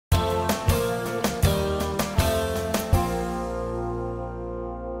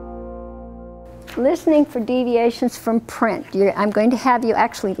listening for deviations from print. I'm going to have you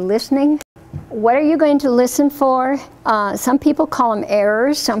actually listening. What are you going to listen for? Some people call them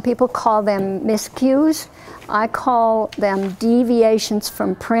errors, some people call them miscues. I call them deviations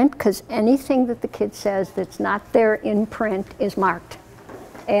from print, because anything that the kid says that's not there in print is marked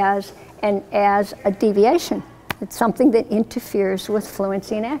as a deviation. It's something that interferes with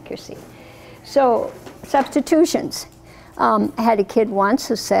fluency and accuracy. So, substitutions. I had a kid once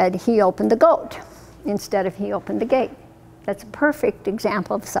who said he opened the goat instead of he opened the gate. That's a perfect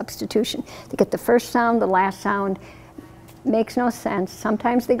example of substitution. They get the first sound, the last sound. Makes no sense.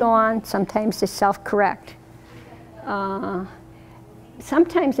 Sometimes they go on, sometimes they self-correct.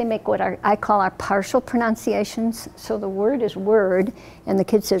 Sometimes they make what I call our partial pronunciations. So the word is word, and the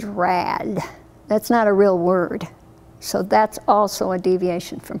kid says rad. That's not a real word. So that's also a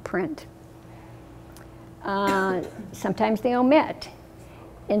deviation from print. Sometimes they omit.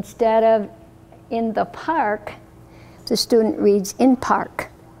 Instead of in the park, the student reads in park.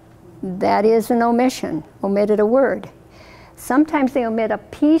 That is an omission, omitted a word. Sometimes they omit a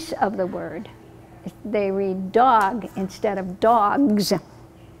piece of the word. They read dog instead of dogs.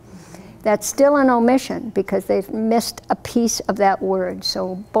 That's still an omission because they've missed a piece of that word.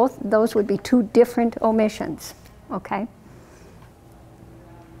 So both those would be two different omissions, okay?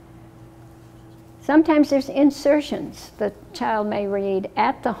 Sometimes there's insertions. The child may read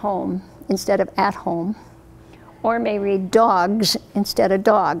at the home instead of at home, or may read dogs instead of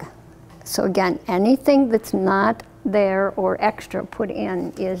dog. So again, anything that's not there or extra put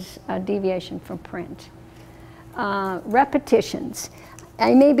in is a deviation from print. Repetitions.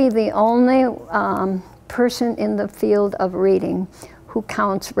 I may be the only person in the field of reading who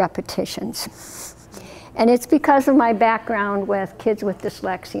counts repetitions. And it's because of my background with kids with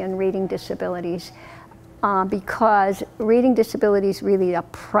dyslexia and reading disabilities. Because reading disability is really a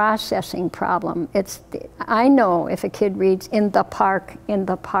processing problem. I know if a kid reads in the park,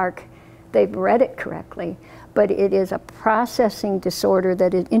 they've read it correctly, but it is a processing disorder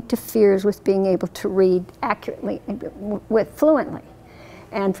that it interferes with being able to read accurately, fluently.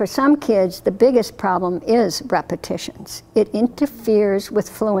 And for some kids, the biggest problem is repetitions. It interferes with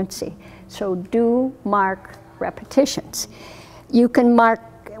fluency. So do mark repetitions. You can mark,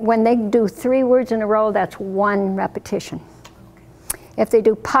 when they do 3 words in a row, that's 1 repetition. If they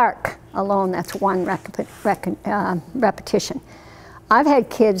do park alone, that's 1 repetition. I've had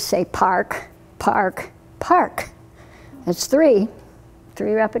kids say park, park, park. That's 3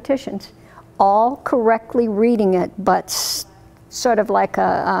 repetitions, all correctly reading it, but sort of like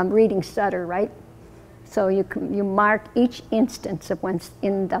a reading stutter, right? So you mark each instance of when's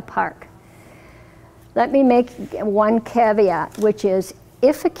in the park. Let me make one caveat, which is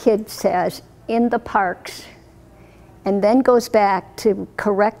if a kid says in the parks and then goes back to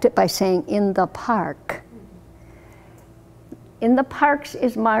correct it by saying in the park, in the parks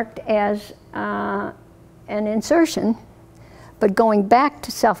is marked as an insertion, but going back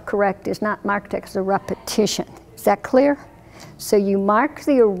to self-correct is not marked as a repetition. Is that clear? So you mark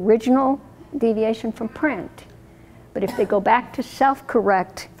the original deviation from print, but if they go back to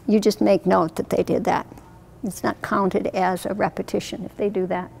self-correct, you just make note that they did that. It's not counted as a repetition if they do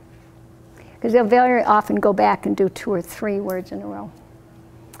that. Because they'll very often go back and do 2 or 3 words in a row.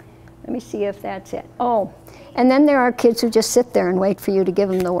 Let me see if that's it. Oh, and then there are kids who just sit there and wait for you to give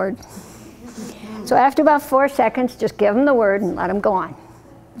them the word. So after about 4 seconds, just give them the word and let them go on.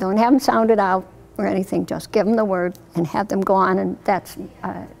 Don't have them sound it out or anything, just give them the word and have them go on, and that's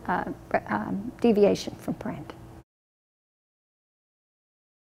deviation from print.